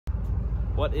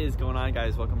What is going on,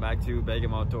 guys? Welcome back to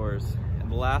Begum Outdoors. In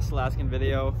the last Alaskan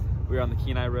video, we were on the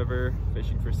Kenai River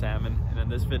fishing for salmon, and in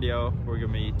this video we're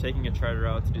going to be taking a charter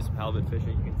out to do some halibut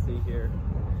fishing. You can see here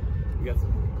we got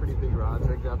some pretty big rods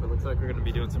rigged up. It looks like we're going to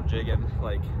be doing some jigging,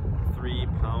 like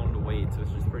 3-pound weights, which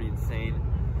is pretty insane.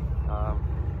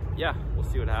 Yeah, we'll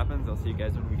see what happens. I'll see you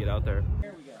guys when we get out there.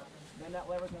 Here we go. Then that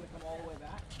lever's going to come all the way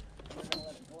back. We're going to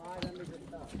let it glide under this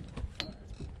stuff.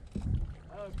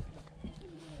 Okay.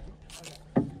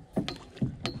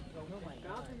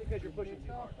 Bouncing because you're pushing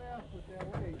too hard.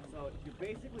 So you're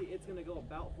basically, it's going to go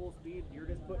about full speed. You're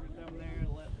just putting your thumb there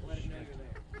and let it know you're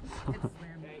there.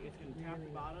 Okay, it's going to tap the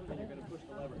bottom, and you're going to push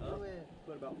the lever up.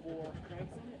 Put about 4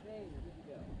 cranks in it. There you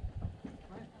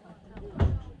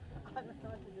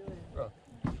go.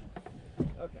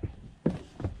 Okay.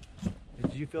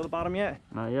 Did you feel the bottom yet?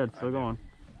 Not yet, still going.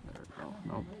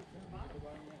 Oh,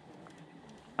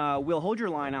 no. We'll hold your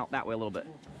line out that way a little bit.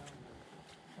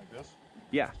 Like this?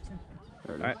 Yeah.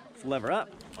 All right, let's lever up.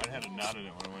 I had it knotted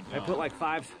it when I went down. I put like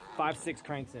 6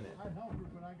 cranks in it.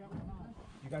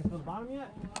 You guys feel the bottom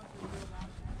yet?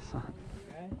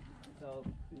 Okay. So, all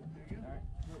right,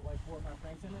 put like 4 or 5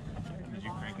 cranks in it. Did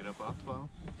you crank it up off the bottom?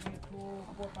 Cool.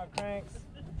 4 or 5 cranks.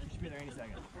 You should be there any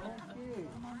second.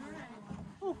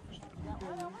 Oh,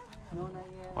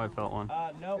 I felt one.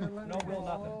 No wheel,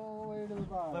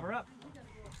 nothing. Lever up.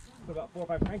 Put about 4 or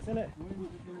 5 cranks in it.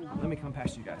 Let me come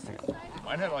past you guys.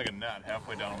 Mine had like a knot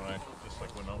halfway down when I just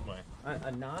like went out my...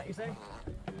 A knot, you say?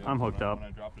 Yeah, I'm hooked up. When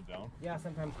I dropped it down. Yeah,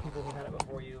 sometimes people who had it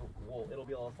before you, it'll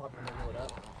be a little tougher when they reel it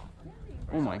up.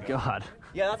 Oh my god.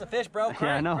 Yeah, that's a fish, bro. Crank,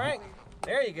 Yeah, I know. Crank.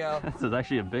 There you go. This is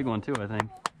actually a big one too, I think.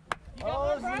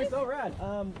 Oh, this is so rad.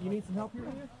 You need some help here?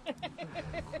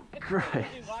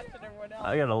 Christ.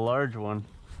 I got a large one.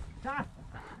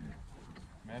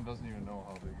 Man doesn't even know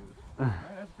how big it is.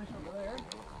 That's fish over there. I'm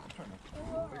trying to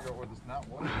figure out where this knot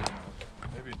was.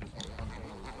 Maybe it just went on.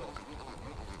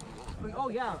 Oh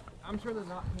yeah, I'm sure the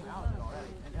knot came out of it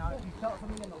already. And now if you felt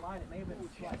something in the line, it may have been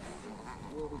sweat.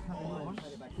 We'll come in and try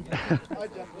it back together. I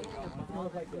definitely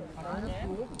smells like this.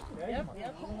 Yep.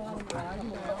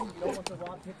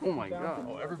 Oh my god.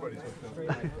 Oh, everybody's hooked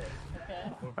up.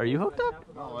 Are you hooked up?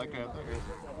 Oh, I can't think of it.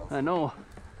 I know.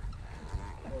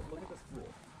 Look at this pool.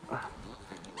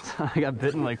 I got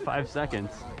bitten in like 5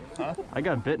 seconds. Huh? I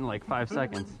got bitten in like 5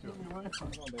 seconds.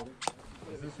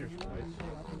 Is this your spice?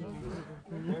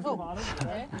 There's the bottom.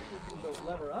 Okay. So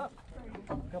lever up.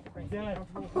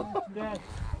 Dad.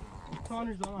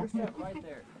 Connor's on. Right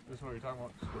there. This is what you're talking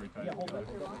about? Story time. Yeah, hold it.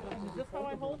 Is this how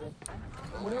I hold it?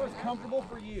 Whatever's comfortable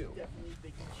for you. Yeah,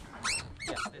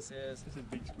 this is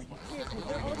big squeaky.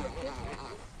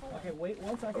 Okay, wait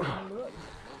 1 second and look.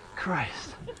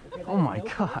 Christ. Oh my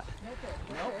god.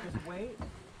 Nope, just wait.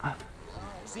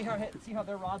 See how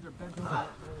their rods are bent over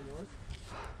yours?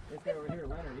 This guy over here,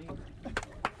 Leonard, he...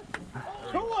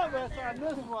 2 of us on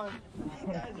this one. You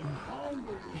guys are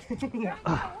hungry.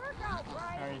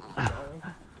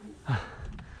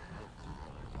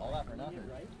 All that for nothing,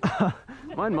 right?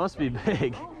 Mine must be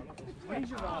big. Raise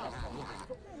your rod.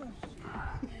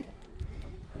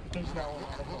 There's not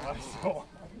one out of so.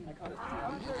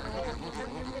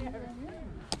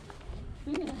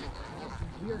 We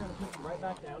are going to put you right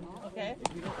back down. Okay.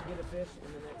 If you don't get a fish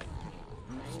in the next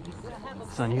 90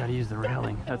 seconds. Son, you gotta use the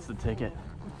railing. That's the ticket.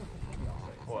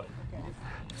 What?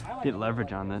 Get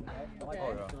leverage on it.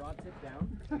 Okay. The rod tip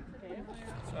down. Okay.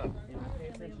 And pay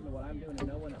attention to what I'm doing and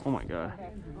no one else. Oh my god.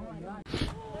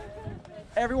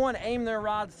 Everyone aim their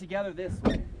rods together this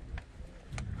way.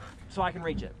 So I can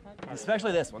reach it.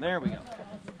 Especially this one. There we go.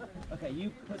 Okay,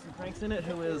 you put some cranks in it.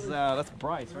 Who is, that's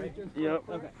Bryce, right? Yep.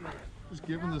 Okay. Just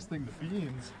giving this thing the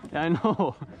beans. Yeah, I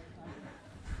know.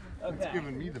 It's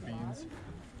giving me the beans.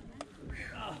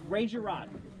 Raise your rod.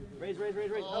 Raise. Oh, Okay.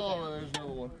 there's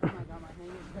another one.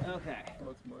 Okay.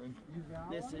 That's mine.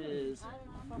 This is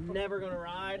never gonna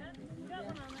ride.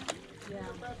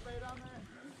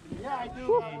 Yeah, I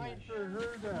do. I'm waiting for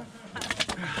her to...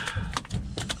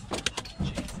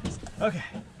 Okay.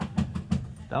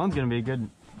 That one's gonna be a good,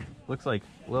 looks like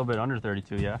a little bit under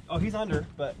 32, yeah? Oh, he's under,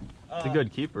 but... It's a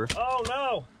good keeper. Oh,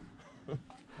 no!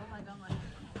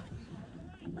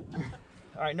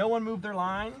 All right, no one moved their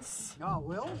lines. Oh,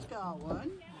 Will's got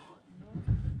one.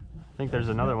 I think there's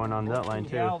another one on that line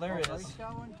too. Yeah, there it Bryce is.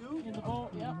 got one too? In the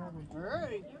boat, yeah. All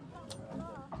right.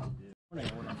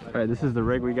 All right, this is the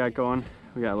rig we got going.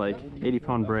 We got like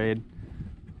 80-pound braid,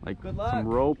 like Good luck. some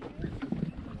rope,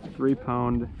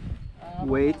 3-pound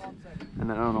weight, and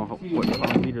I don't know what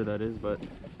pound meter that is, but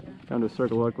down to a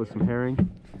circle hook with some herring,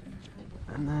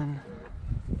 and then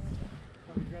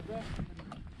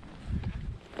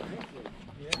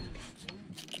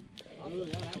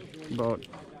About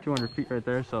 200 feet right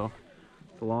there, so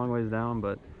it's a long ways down,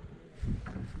 but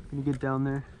gonna get down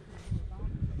there.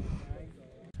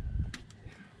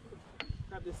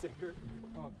 Grab this sinker.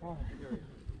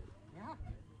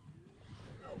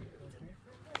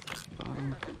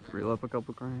 Reel up a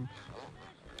couple cranks.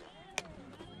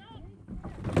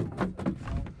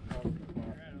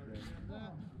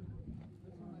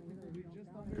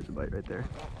 There's a bite right there.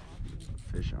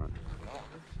 Fish on.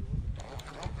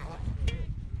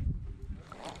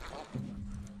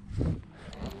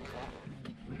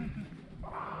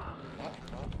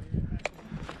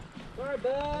 Sorry,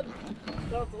 bud.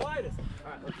 That's the lightest.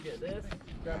 All right, let's get this.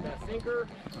 Grab that sinker.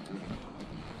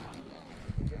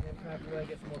 Get him packed away,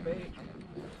 get some more bait.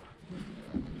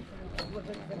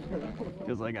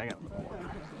 Feels like I got.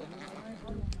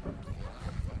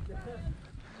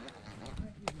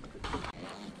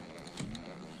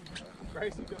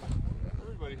 Gracie,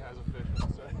 everybody has a fish on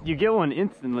the side. You get one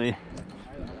instantly.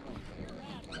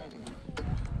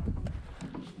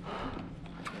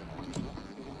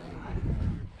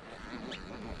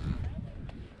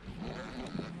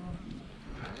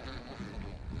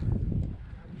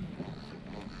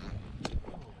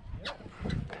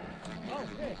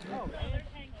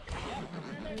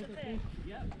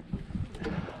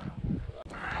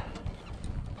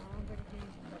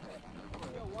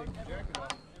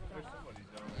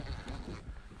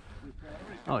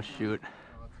 Oh shoot.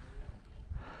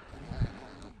 I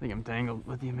think I'm tangled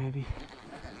with you, maybe.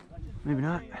 Maybe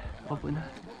not. Hopefully not.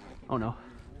 Oh no.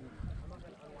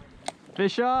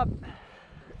 Fish up!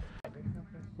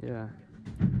 Yeah.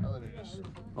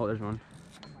 Oh, there's one.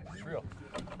 It's real.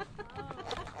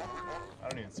 I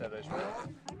don't even say that it's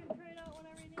real.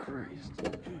 Christ.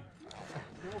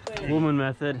 Woman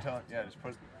method. Yeah, just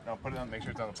put it on, make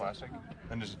sure it's on the plastic.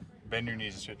 Then just bend your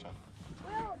knees a shit ton.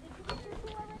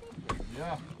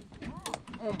 Yeah.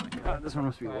 Oh my god, this one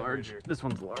must be large. This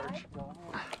one's large.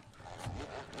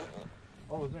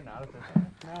 Oh, is there not a fish?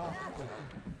 No.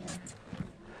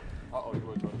 Uh-oh, you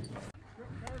would.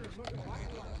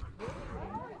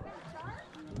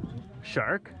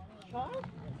 Shark?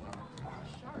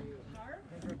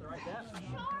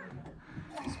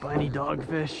 Spiny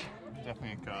dogfish.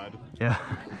 Definitely a cod. Yeah.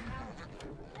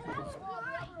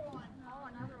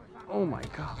 Oh my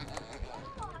god.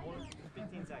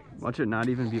 15 seconds. Watch it not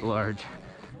even be large.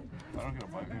 I don't get a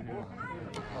bite.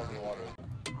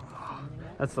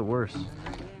 That's the worst.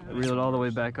 Reel it all the way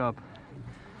back up.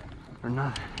 Or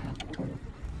not.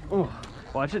 Oh,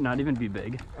 watch it not even be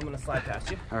big. I'm gonna slide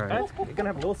past you. All right. It's gonna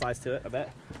have a little size to it, I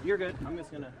bet. You're good. I'm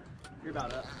just gonna. You're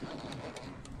about up.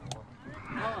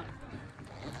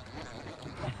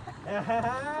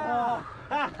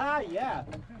 Yeah.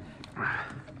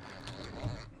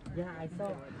 Yeah, I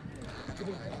saw.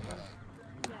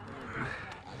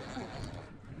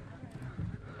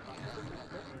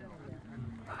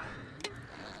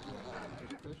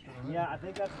 Yeah, I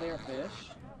think that's their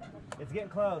fish. It's getting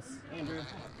close, Andrew.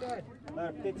 Good.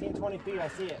 15, 20 feet, I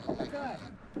see it. Good.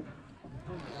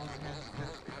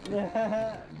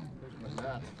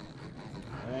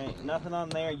 Alright, nothing on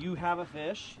there. You have a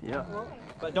fish. Yeah.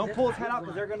 But don't pull his head out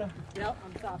because they're gonna. Yep,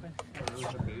 I'm stopping.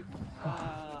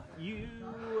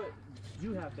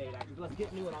 You have bait actually. Let's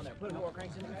get new one on there. Put a couple more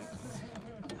cranks in there.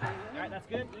 Alright, that's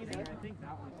good. Easy. I think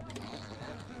that one.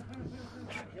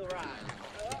 He'll ride.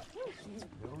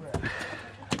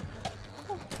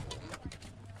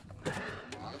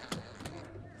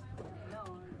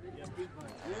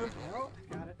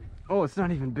 Oh, it's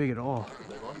not even big at all.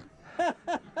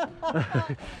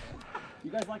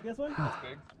 You guys like this one? That's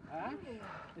big.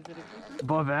 Is it a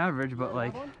Above average, but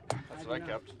like, That's what I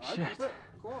kept. shit.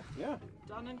 Cool. Yeah.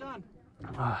 Done and done.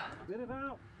 Ah, Spit it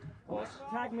out.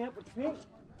 Tag me up with the pink.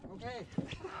 Okay.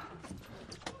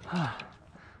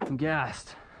 I'm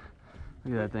gassed.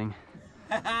 Look at that thing.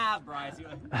 Haha, Bryce.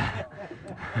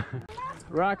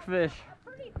 Rockfish.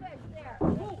 Pretty fish there.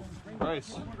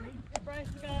 Nice. Bryce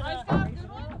got a good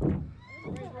one.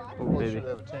 Oh, Should baby.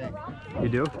 have a tank. You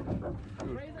do?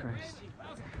 Christ.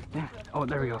 Yeah. Oh,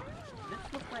 there we go.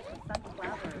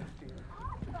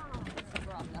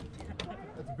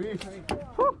 That's beef.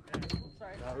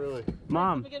 Not really.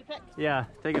 Mom. Yeah,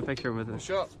 take a picture with it.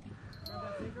 Shut up.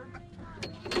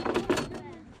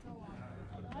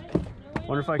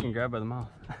 Wonder if I can grab by the mouth.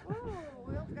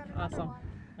 Awesome.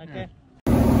 Okay.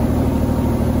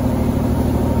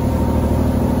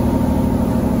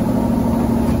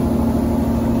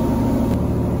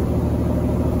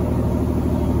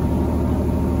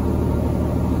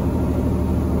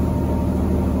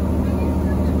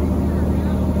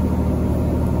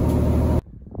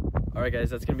 Alright guys,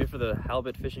 that's gonna be it for the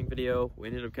halibut fishing video. We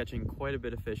ended up catching quite a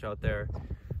bit of fish out there.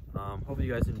 Hopefully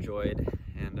you guys enjoyed,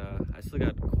 and I still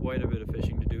got quite a bit of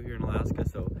fishing to do here in Alaska,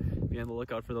 so be on the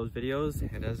lookout for those videos,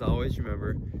 and as always,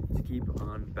 remember to keep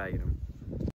on bagging them.